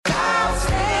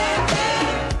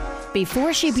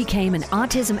Before she became an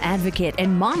autism advocate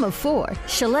and mom of 4,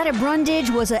 Shaletta Brundage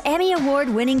was an Emmy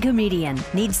Award-winning comedian.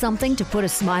 Need something to put a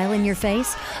smile in your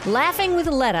face? Laughing with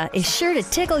Letta is sure to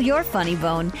tickle your funny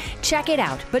bone. Check it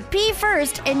out, but pee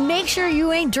first and make sure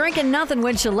you ain't drinking nothing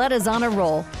when Shaletta's on a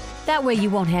roll. That way you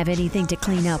won't have anything to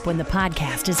clean up when the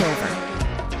podcast is over.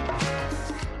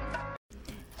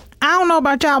 I don't know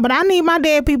about y'all, but I need my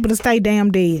dead people to stay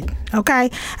damn dead.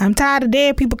 Okay? I'm tired of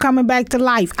dead people coming back to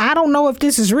life. I don't know if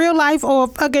this is real life or a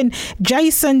fucking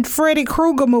Jason Freddy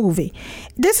Krueger movie.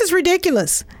 This is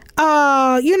ridiculous.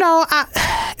 It's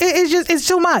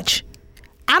too much.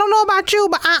 I don't know about you,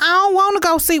 but I don't want to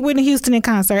go see Whitney Houston in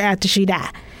concert after she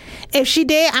died. If she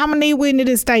dead, I'm gonna need Whitney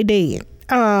to stay dead.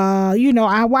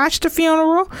 I watched the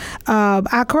funeral.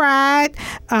 I cried.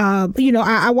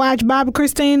 I watched Bobby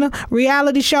Christina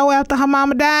reality show after her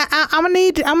mama died.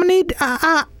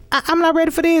 I'm not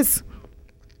ready for this.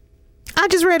 I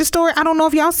just read a story. I don't know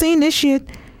if y'all seen this shit,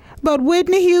 but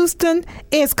Whitney Houston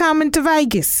is coming to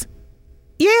Vegas.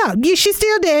 Yeah, she's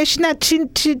still dead. She's not.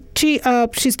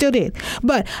 She's still dead.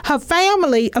 But her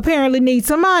family apparently needs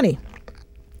some money,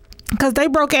 because they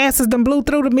broke asses and blew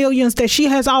through the millions that she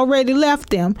has already left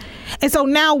them. And so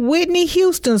now Whitney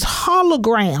Houston's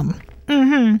hologram,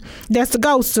 that's the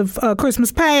ghost of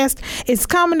Christmas past, is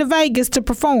coming to Vegas to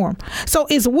perform. So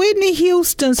it's Whitney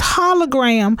Houston's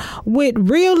hologram with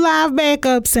real live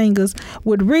backup singers,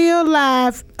 with real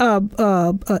live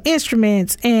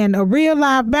instruments, and a real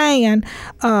live band,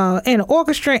 and an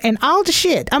orchestra, and all the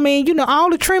shit. I mean, all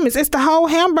the trimmings. It's the whole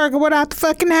hamburger without the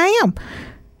fucking ham.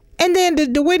 And then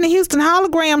the Whitney Houston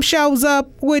hologram shows up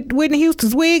with Whitney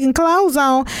Houston's wig and clothes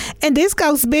on, and this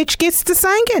ghost bitch gets to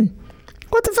singing.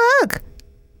 What the fuck?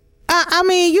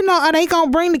 Are they going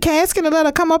to bring the casket and let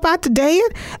her come up out the dead?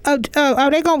 Are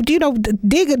they going to,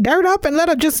 dig her dirt up and let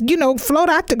her just, float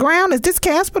out the ground? Is this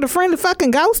Casper the Friendly Fucking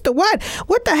Ghost or what?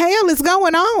 What the hell is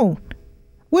going on?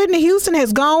 Whitney Houston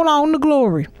has gone on to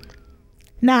glory.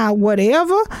 Now,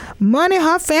 whatever money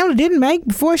her family didn't make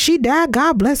before she died,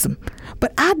 God bless them.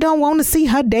 But I don't want to see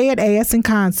her dead ass in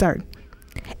concert.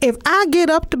 If I get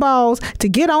up the balls to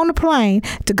get on the plane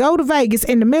to go to Vegas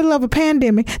in the middle of a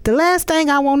pandemic, the last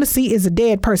thing I want to see is a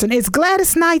dead person. Is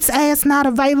Gladys Knight's ass not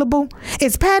available?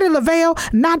 Is Patti LaBelle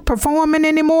not performing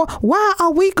anymore? Why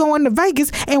are we going to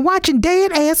Vegas and watching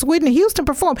dead ass Whitney Houston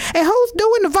perform? And who's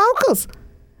doing the vocals?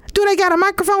 Do they got a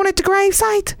microphone at the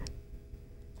gravesite?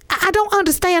 I don't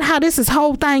understand how this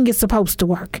whole thing is supposed to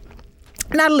work.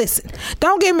 Now listen,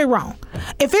 don't get me wrong.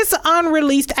 If it's an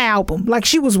unreleased album, like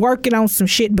she was working on some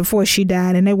shit before she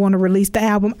died and they want to release the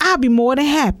album, I'll be more than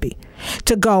happy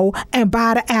to go and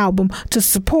buy the album to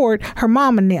support her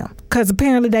mom and them, because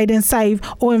apparently they didn't save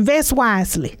or invest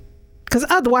wisely. Because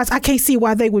otherwise I can't see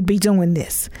why they would be doing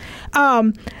this.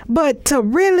 But to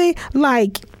really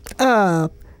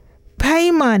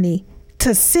pay money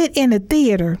to sit in a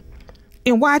theater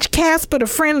and watch Casper the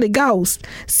Friendly Ghost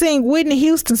sing Whitney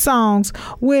Houston songs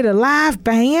with a live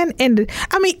band, and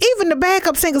even the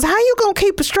backup singers, how you gonna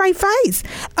keep a straight face?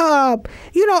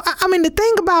 The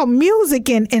thing about music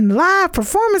and live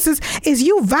performances is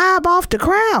you vibe off the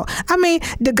crowd.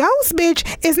 The ghost bitch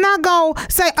is not gonna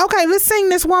say, okay, let's sing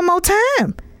this one more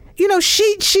time.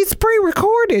 She's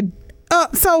pre-recorded.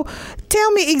 So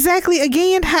tell me exactly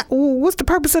again, what's the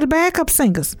purpose of the backup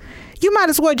singers? You might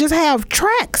as well just have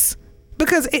tracks.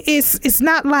 Because it's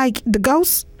not like the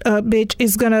ghost bitch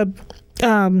is gonna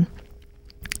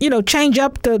change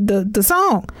up the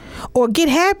song or get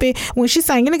happy when she's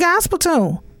singing a gospel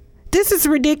tune. This is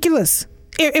ridiculous.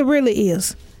 It really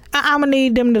is. I'm gonna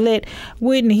need them to let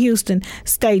Whitney Houston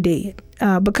stay dead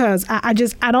because I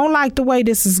don't like the way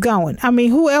this is going.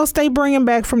 Who else they bringing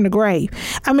back from the grave?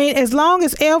 As long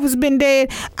as Elvis been dead,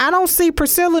 I don't see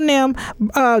Priscilla and them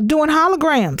doing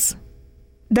holograms.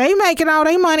 They making all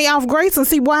their money off Graceland.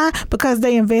 See why? Because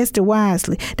they invested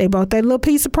wisely. They bought that little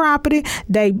piece of property.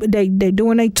 They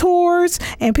doing their tours,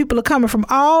 and people are coming from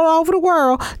all over the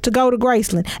world to go to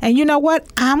Graceland. And you know what?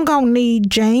 I'm gonna need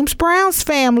James Brown's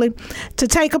family to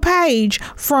take a page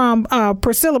from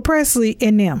Priscilla Presley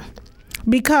and them,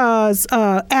 because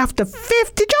after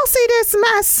 50, did y'all see this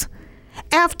mess?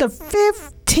 After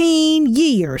 15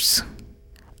 years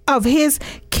of his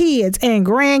kids and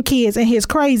grandkids and his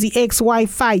crazy ex-wife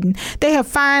fighting, they have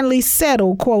finally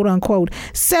settled, quote unquote,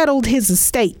 settled his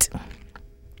estate,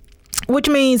 which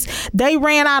means they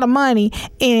ran out of money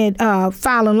in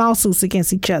filing lawsuits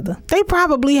against each other. They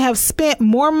probably have spent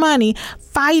more money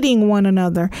fighting one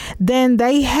another than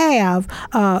they have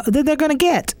that they're going to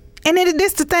get. And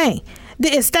this the thing.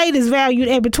 The estate is valued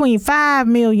at between $5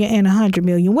 million and $100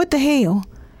 million. What the hell?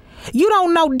 You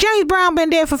don't know. James Brown been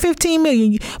dead for 15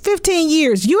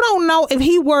 years. You don't know if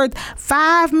he worth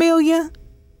 5 million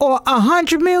or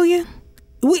 100 million.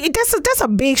 That's a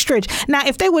big stretch. Now,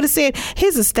 if they would have said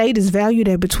his estate is valued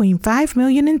at between 5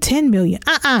 million and 10 million,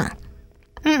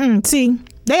 see,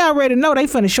 they already know they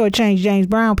finna shortchange James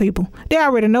Brown people. They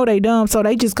already know they dumb, so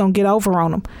they just gonna get over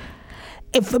on them.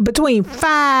 If between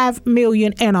 5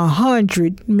 million and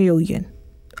 100 million,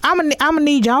 I'm gonna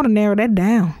need y'all to narrow that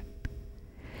down.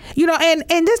 You know,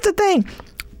 and this the thing.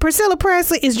 Priscilla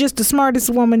Presley is just the smartest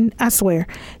woman, I swear.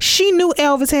 She knew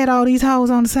Elvis had all these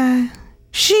hoes on the side.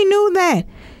 She knew that.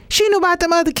 She knew about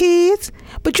them other kids.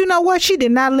 But you know what? She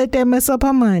did not let that mess up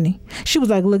her money. She was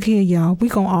like, look here, y'all. We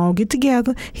gonna all get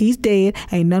together. He's dead.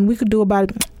 Ain't nothing we could do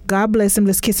about it. God bless him.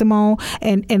 Let's kiss him on.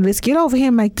 And let's get over here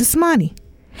and make this money.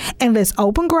 And let's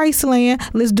open Graceland.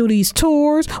 Let's do these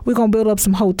tours. We're going to build up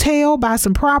some hotel, buy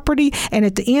some property. And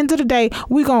at the end of the day,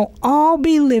 we're going to all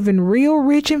be living real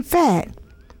rich and fat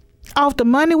off the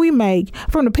money we make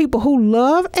from the people who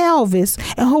love Elvis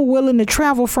and who are willing to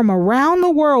travel from around the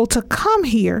world to come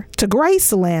here to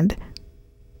Graceland.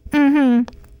 And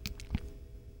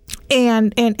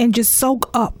just soak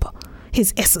up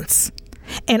his essence.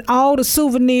 And all the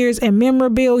souvenirs and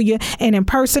memorabilia and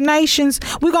impersonations,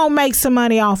 we're going to make some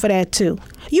money off of that too.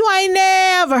 You ain't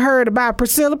never heard about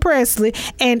Priscilla Presley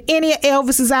and any of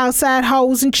Elvis's outside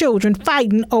hoes and children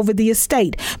fighting over the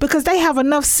estate, because they have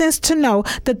enough sense to know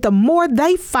that the more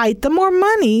they fight, the more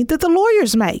money that the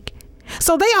lawyers make.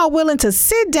 So they are willing to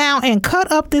sit down and cut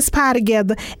up this pie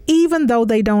together, even though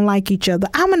they don't like each other.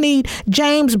 I'm going to need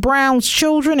James Brown's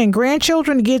children and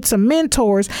grandchildren to get some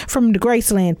mentors from the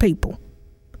Graceland people.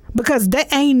 Because there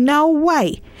ain't no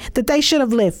way that they should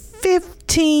have let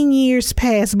 15 years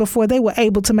pass before they were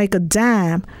able to make a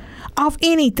dime off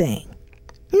anything.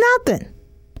 Nothing.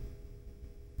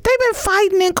 They've been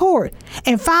fighting in court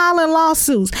and filing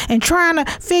lawsuits and trying to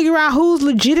figure out who's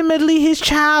legitimately his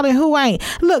child and who ain't.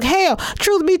 Look, hell,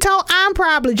 truth be told, I'm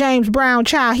probably James Brown's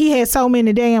child. He had so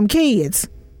many damn kids.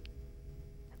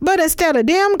 But instead of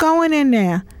them going in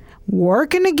there,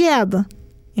 working together,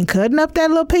 and cutting up that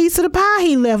little piece of the pie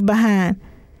he left behind,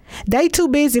 they too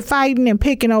busy fighting and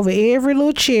picking over every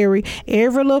little cherry,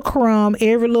 every little crumb,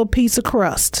 every little piece of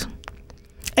crust.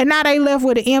 And now they left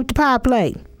with an empty pie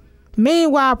plate.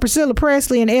 Meanwhile, Priscilla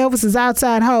Presley and Elvis's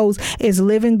outside hoes is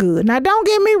living good. Now, don't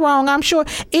get me wrong. I'm sure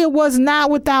it was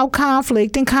not without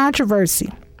conflict and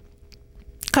controversy.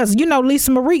 Because, you know,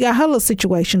 Lisa Marie got her little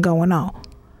situation going on.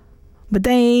 But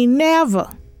they ain't never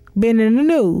been in the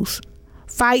news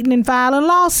fighting and filing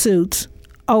lawsuits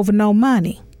over no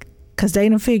money, because they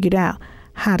done figured out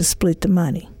how to split the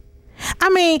money. I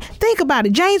mean, think about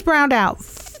it. James Brown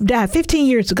died 15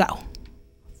 years ago.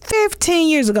 15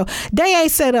 years ago. They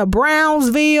ain't set up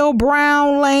Brownsville,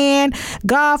 Brownland,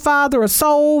 Godfather, or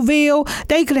Soulville.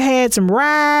 They could have had some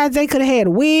rides. They could have had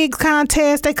wigs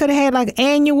contests. They could have had like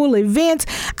annual events.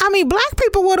 I mean, black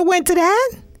people would have went to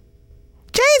that.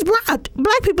 James Brown.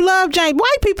 Black people love James.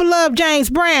 White people love James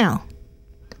Brown.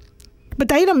 But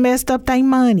they done messed up their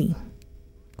money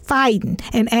fighting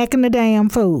and acting a damn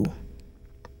fool.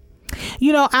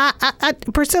 You know,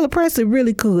 Priscilla Presley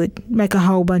really could make a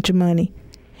whole bunch of money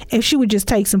if she would just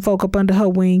take some folk up under her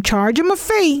wing, charge them a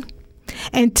fee,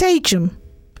 and teach them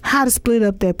how to split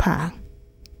up that pie.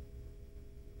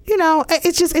 You know,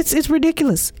 it's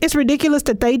ridiculous. It's ridiculous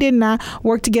that they did not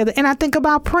work together. And I think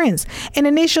about Prince. And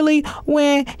initially,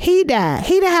 when he died,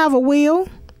 he didn't have a will.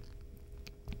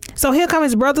 So here come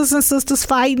his brothers and sisters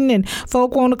fighting, and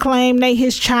folk want to claim they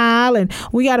his child, and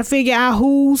we got to figure out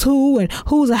who's who and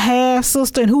who's a half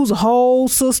sister and who's a whole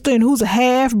sister and who's a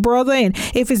half brother, and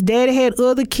if his daddy had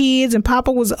other kids, and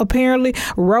Papa was apparently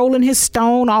rolling his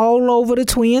stone all over the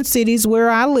Twin Cities where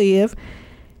I live.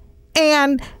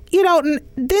 And you know,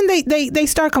 then they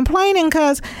start complaining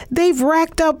because they've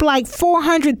racked up like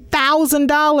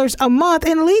 $400,000 a month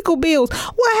in legal bills.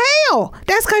 Well, hell,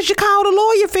 that's because you called a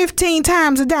lawyer 15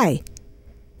 times a day.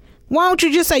 Why don't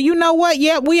you just say, you know what?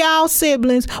 Yep, we all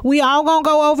siblings. We all gonna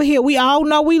go over here. We all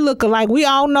know we look alike. We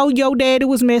all know your daddy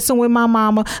was messing with my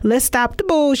mama. Let's stop the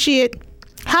bullshit.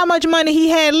 How much money he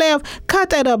had left? Cut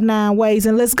that up 9 ways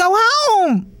and let's go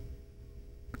home.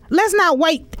 Let's not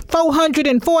wait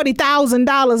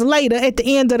 $440,000 later at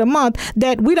the end of the month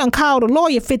that we done called a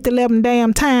lawyer 11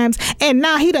 damn times, and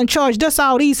now he done charged us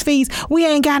all these fees. We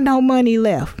ain't got no money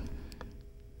left.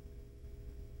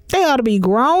 They ought to be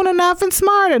grown enough and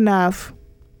smart enough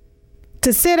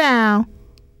to sit down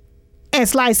and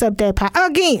slice up that pie.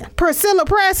 Again, Priscilla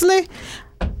Presley,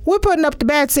 we're putting up the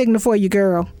bat signal for you,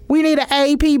 girl. We need an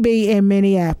APB in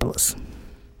Minneapolis.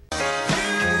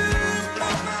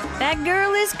 That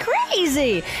girl is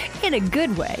crazy, in a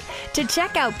good way. To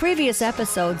check out previous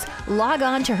episodes, log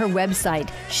on to her website,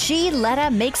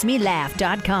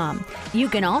 SheLettaMakesMeLaugh.com. You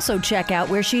can also check out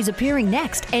where she's appearing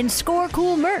next and score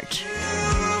cool merch.